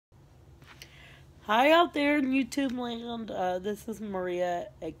Hi out there in YouTube land. This is Maria,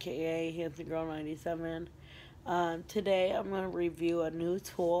 aka Handsome Girl 97. Today I'm gonna review a new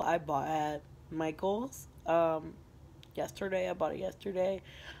tool I bought at Michael's. Yesterday I bought it yesterday.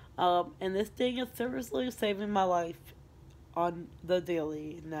 And this thing is seriously saving my life on the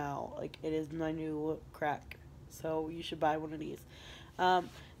daily now. Like it is my new crack. So you should buy one of these. Um,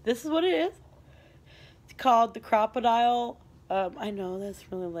 this is what it is. It's called the Crop-a-dile. I know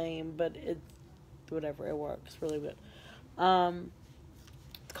that's really lame, but it's whatever, it works really good.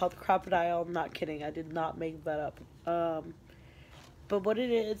 It's called the Crop-a-dile. I'm not kidding. I did not make that up. But what it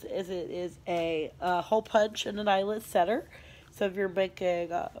is it is a hole punch and an eyelet setter. So if you're making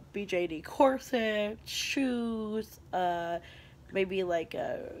BJD corset, shoes, maybe like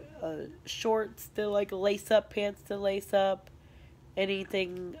shorts to like lace up, pants to lace up,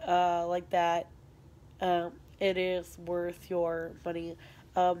 anything like that, it is worth your money.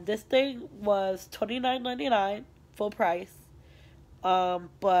 This thing was $29.99 full price.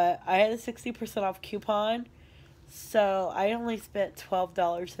 But I had a 60% off coupon. So I only spent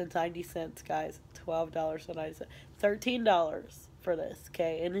 $12.90, guys. $12.90. $13 for this,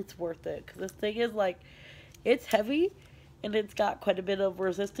 okay? And it's worth it. Because this thing is like, it's heavy. And it's got quite a bit of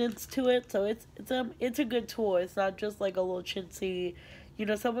resistance to it. So it's a good tool. It's not just like a little chintzy. You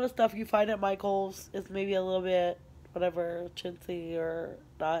know, some of the stuff you find at Michael's is maybe a little bit whatever, chintzy or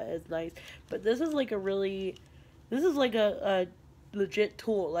not as nice. But this is like a legit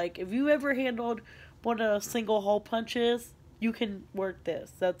tool. Like if you ever handled one of those single hole punches, you can work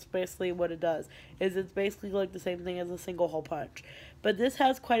this. That's basically what it does. It's basically like the same thing as a single hole punch. But this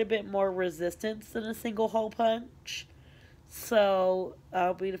has quite a bit more resistance than a single hole punch. So,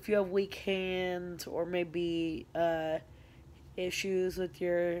 if you have weak hands or maybe issues with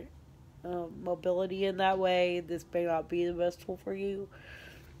your mobility in that way, this may not be the best tool for you.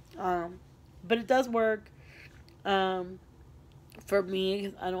 But it does work. For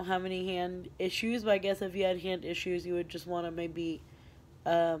me, I don't have any hand issues, but I guess if you had hand issues, you would just want to maybe,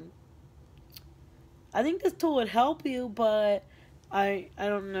 I think this tool would help you, but I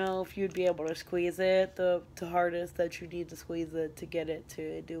don't know if you'd be able to squeeze it the hardest that you need to squeeze it to get it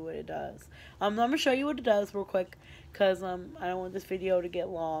to do what it does. I'm going to show you what it does real quick, because I don't want this video to get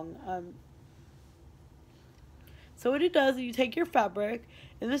long. So what it does is you take your fabric,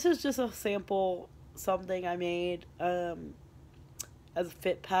 and this is just a sample something I made as a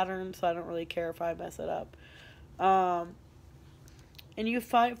fit pattern, so I don't really care if I mess it up. And you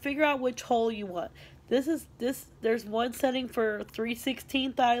figure out which hole you want. There's one setting for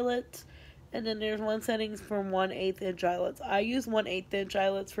 3/16 eyelets, and then there's one setting for 1/8 inch eyelets. I use 1/8 inch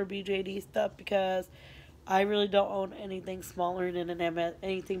eyelets for BJD stuff because I really don't own anything smaller than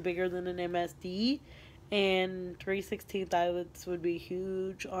anything bigger than an MSD. And 3/16 eyelets would be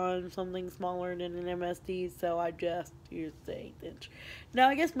huge on something smaller than an MSD, so I just use the 1/8 inch. Now,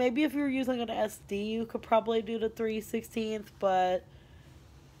 I guess maybe if you were using an SD, you could probably do the 3/16, but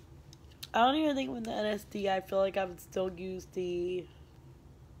I don't even think with the NSD, I feel like I would still use the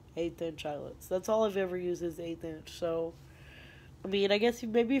 1/8 inch eyelets. That's all I've ever used is 1/8 inch, so I mean, I guess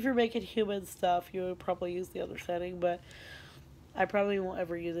maybe if you're making human stuff, you would probably use the other setting, but I probably won't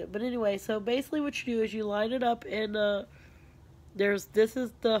ever use it. But anyway, so basically what you do is you line it up in this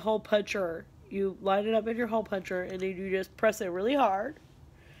is the hole puncher. You line it up in your hole puncher, and then you just press it really hard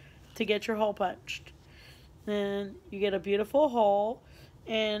to get your hole punched. Then you get a beautiful hole,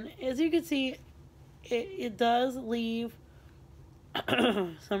 and as you can see, it does leave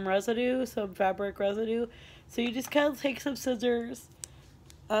some residue, some fabric residue. So you just kind of take some scissors,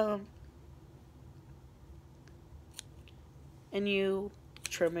 and you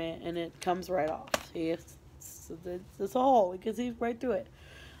trim it, and it comes right off. See, it's a hole. You can see right through it.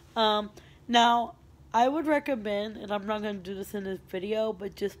 Now, I would recommend, and I'm not going to do this in this video,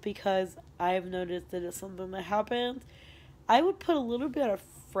 but just because I've noticed that it's something that happens, I would put a little bit of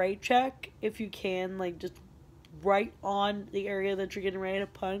fray check, if you can, like just right on the area that you're getting ready to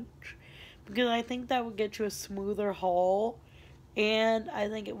punch, because I think that would get you a smoother hole. And I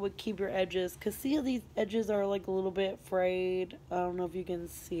think it would keep your edges, because see how these edges are like a little bit frayed. I don't know if you can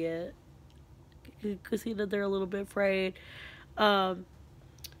see it. You can see that they're a little bit frayed.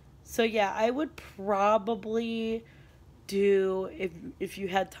 So yeah, I would probably do, if you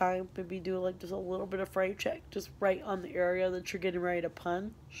had time, maybe do like just a little bit of fray check, just right on the area that you're getting ready to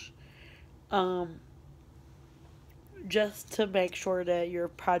punch. Just to make sure that your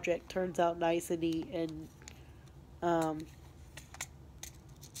project turns out nice and neat and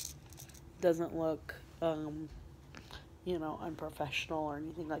doesn't look, unprofessional or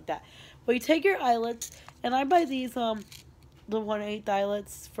anything like that. Well, you take your eyelets, and I buy these, the 1/8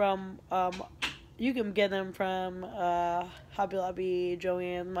 eyelets from, You can get them from Hobby Lobby,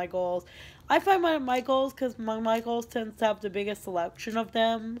 Joann, Michaels. I find mine at Michaels because my Michaels tends to have the biggest selection of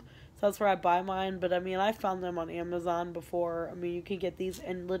them. So that's where I buy mine. But I mean, I found them on Amazon before. I mean, you can get these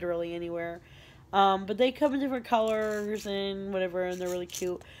in literally anywhere. But they come in different colors and whatever, and they're really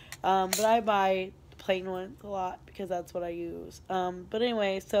cute. But I buy plain ones a lot because that's what I use. But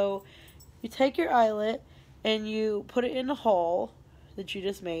anyway, so you take your eyelet and you put it in a hole that you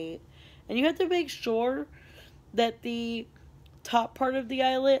just made. And you have to make sure that the top part of the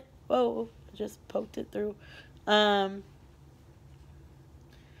eyelet, whoa, I just poked it through.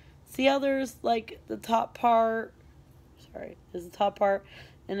 See how there's like the top part, there's the top part,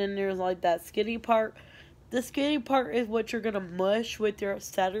 and then there's like that skinny part. The skinny part is what you're going to mush with your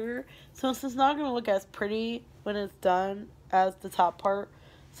setter. So it's not going to look as pretty when it's done as the top part.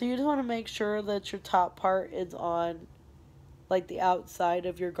 So you just want to make sure that your top part is on like the outside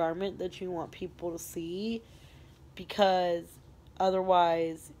of your garment that you want people to see, because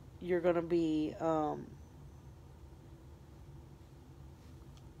otherwise you're going to be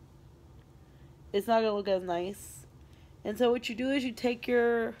it's not going to look as nice. And so what you do is you take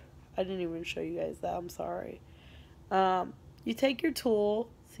your, I didn't even show you guys that, I'm sorry. You take your tool,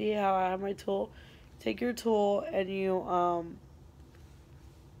 see how I have my tool? Take your tool and you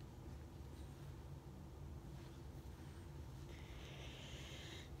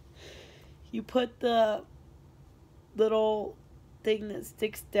put the little thing that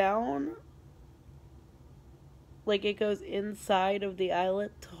sticks down, like it goes inside of the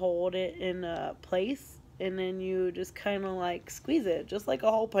eyelet to hold it in place, and then you just kind of like squeeze it, just like a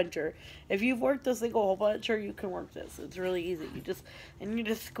hole puncher. If you've worked a single hole puncher, you can work this. It's really easy. You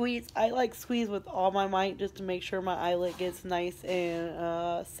just squeeze. I like squeeze with all my might just to make sure my eyelet gets nice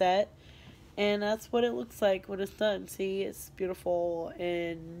and set. And that's what it looks like when it's done. See, it's beautiful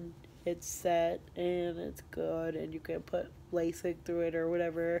and it's set and it's good, and you can put LASIK through it or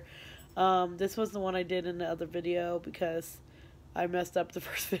whatever. This was the one I did in the other video because I messed up the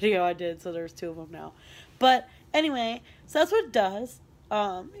first video I did, so there's 2 of them now. But anyway, so that's what it does.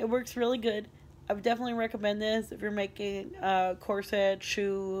 It works really good. I would definitely recommend this if you're making corset,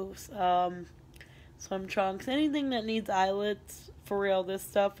 shoes, swim trunks, anything that needs eyelets. For real, this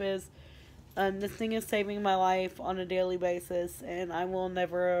stuff is, this thing is saving my life on a daily basis, and I will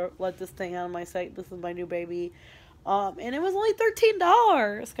never let this thing out of my sight. This is my new baby. And it was only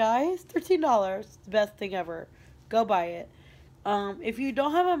 $13, guys. $13. It's the best thing ever. Go buy it. If you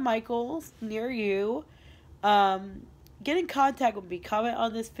don't have a Michaels near you, get in contact with me. Comment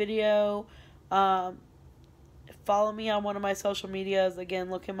on this video. Follow me on one of my social medias. Again,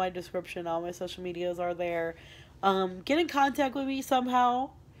 look in my description. All my social medias are there. Get in contact with me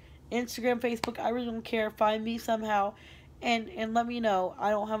somehow. Instagram, Facebook, I really don't care. Find me somehow. And let me know. I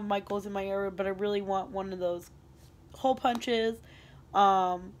don't have Michaels in my area, but I really want one of those hole punches,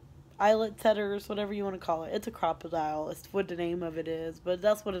 eyelet setters, whatever you want to call it. It's a Crop-a-dile. It's what the name of it is, but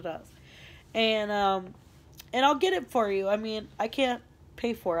that's what it does. And I'll get it for you. I mean, I can't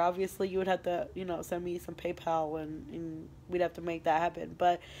pay for it. Obviously, you would have to, send me some PayPal, and we'd have to make that happen.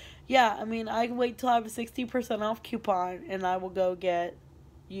 But yeah, I mean, I can wait till I have a 60% off coupon, and I will go get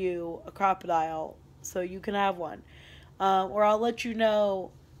you a Crop-a-dile so you can have one. Or I'll let you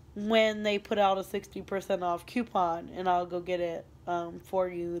know when they put out a 60% off coupon, and I'll go get it for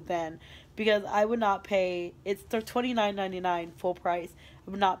you then, because I would not pay, they're $29.99 full price.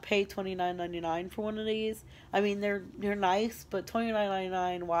 I would not pay $29.99 for one of these. I mean, they're nice, but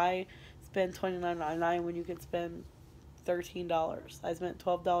 $29.99, why spend $29.99 when you could spend $13? I spent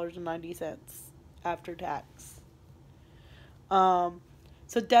 $12.90 after tax.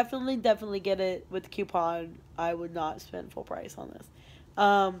 So definitely get it with the coupon. I would not spend full price on this.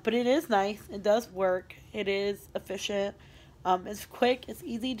 But it is nice. It does work. It is efficient. It's quick. It's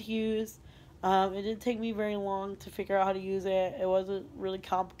easy to use. It didn't take me very long to figure out how to use it. It wasn't really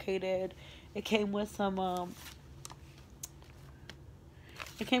complicated. It came with some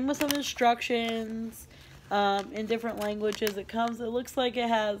instructions in different languages. It looks like it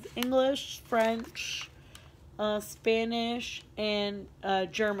has English, French, Spanish, and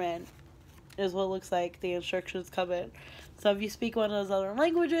German is what it looks like the instructions come in. So if you speak one of those other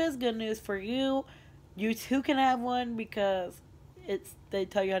languages, good news for you. You too can have one, because they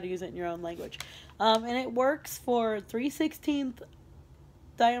tell you how to use it in your own language. And it works for 3/16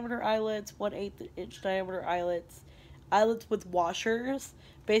 diameter eyelets, 1/8 inch diameter eyelets with washers.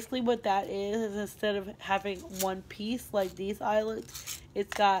 Basically what that is instead of having one piece like these eyelets,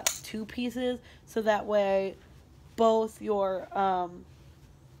 it's got 2 pieces, so that way both your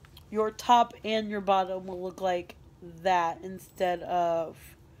top and your bottom will look like that instead of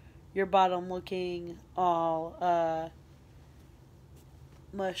your bottom looking all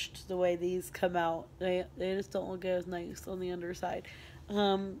mushed the way these come out. They just don't look as nice on the underside.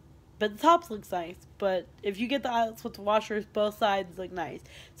 But the tops looks nice. But if you get the eyelets with the washers, both sides look nice.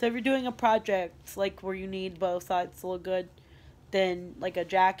 So if you're doing a project like where you need both sides to look good, then like a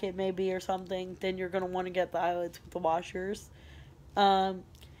jacket maybe or something, then you're going to want to get the eyelets with the washers. And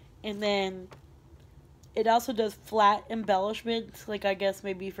then it also does flat embellishments, like I guess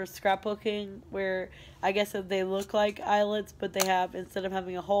maybe for scrapbooking, where I guess if they look like eyelets, but they have, instead of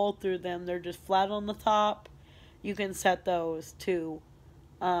having a hole through them, they're just flat on the top. You can set those too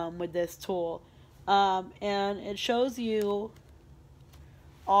with this tool. And it shows you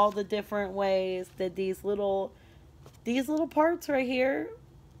all the different ways that these little parts right here,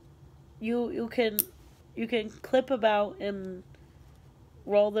 you can clip about and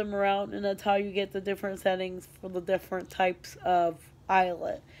roll them around, and that's how you get the different settings for the different types of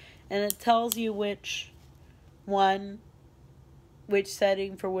eyelet. And it tells you which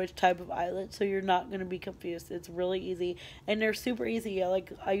setting for which type of eyelet, so you're not going to be confused. It's really easy, and they're super easy.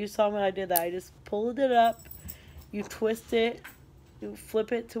 Like you saw when I did that. I just pulled it up, you twist it, you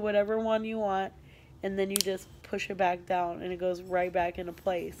flip it to whatever one you want, and then you just push it back down, and it goes right back into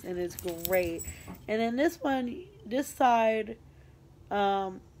place, and it's great. And then this one, this side,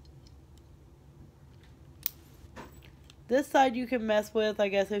 this side you can mess with. I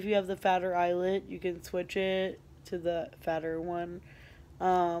guess if you have the fatter eyelet, you can switch it to the fatter one.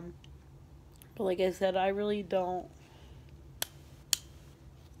 But like I said, I really don't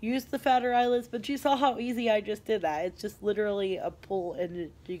use the fatter eyelets, but you saw how easy I just did that. It's just literally a pull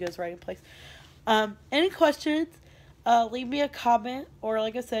and it goes right in place. Any questions? Leave me a comment, or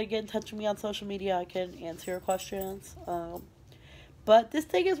like I said, get in touch with me on social media. I can answer your questions. But this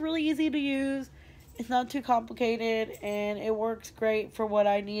thing is really easy to use. It's not too complicated, and it works great for what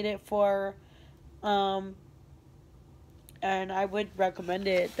I need it for. And I would recommend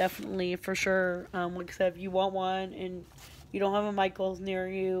it, definitely, for sure. Like I said, if you want one and you don't have a Michaels near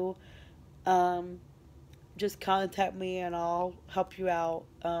you, just contact me and I'll help you out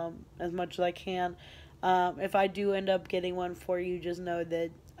as much as I can. If I do end up getting one for you, just know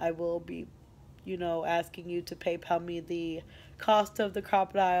that I will be, asking you to PayPal me the cost of the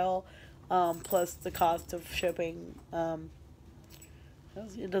Crop-a-dile, plus the cost of shipping.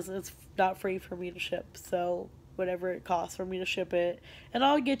 It's not free for me to ship, so whatever it costs for me to ship it, and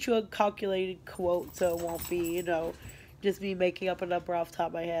I'll get you a calculated quote, so it won't be, just me making up a number off the top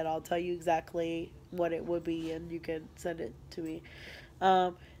of my head. I'll tell you exactly what it would be, and you can send it to me.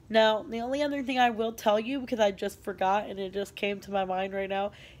 Now, the only other thing I will tell you, because I just forgot and it just came to my mind right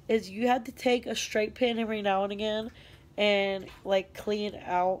now, is you have to take a straight pin every now and again and, like, clean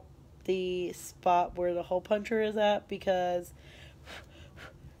out the spot where the hole puncher is at, because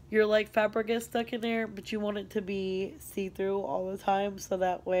your, like, fabric is stuck in there, but you want it to be see-through all the time, so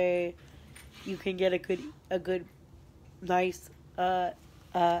that way you can get a good, nice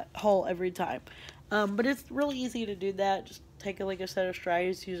hole every time. But it's really easy to do that. Just take a set of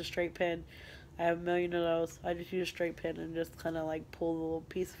strides, use a straight pin. I have a million of those. I just use a straight pin and just kind of like pull the little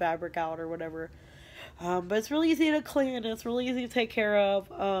piece of fabric out or whatever. But it's really easy to clean. It's really easy to take care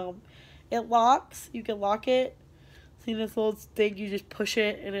of. It locks. You can lock it. See this little thing? You just push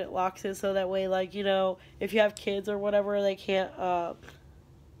it and it locks it, so that way, like, if you have kids or whatever, they can't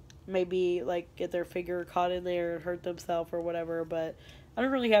maybe like get their finger caught in there and hurt themselves or whatever. But I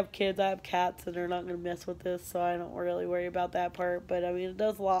don't really have kids. I have cats, and they're not going to mess with this, so I don't really worry about that part. But, I mean, it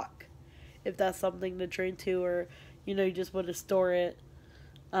does lock if that's something to train to, or, you just want to store it.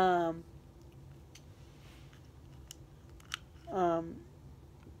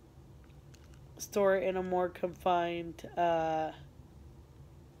 Store it in a more confined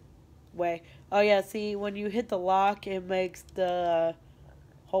way. Oh, yeah, see, when you hit the lock, it makes the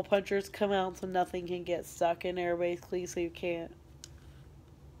hole punchers come out, so nothing can get stuck in there, basically, so you can't.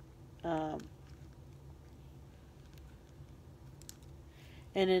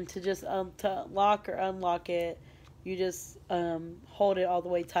 And then to just to lock or unlock it, you just hold it all the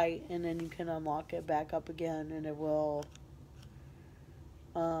way tight, and then you can unlock it back up again, and it will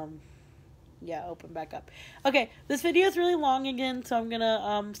open back up. Okay, this video is really long again, so I'm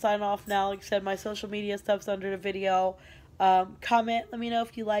gonna sign off now. Like I said, my social media stuff's under the video. Comment, let me know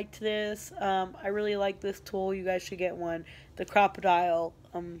if you liked this. I really like this tool. You guys should get one. The Crop-a-dile.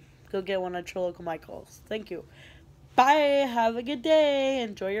 Go get one at your local Michaels. Thank you. Bye. Have a good day.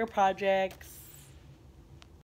 Enjoy your projects.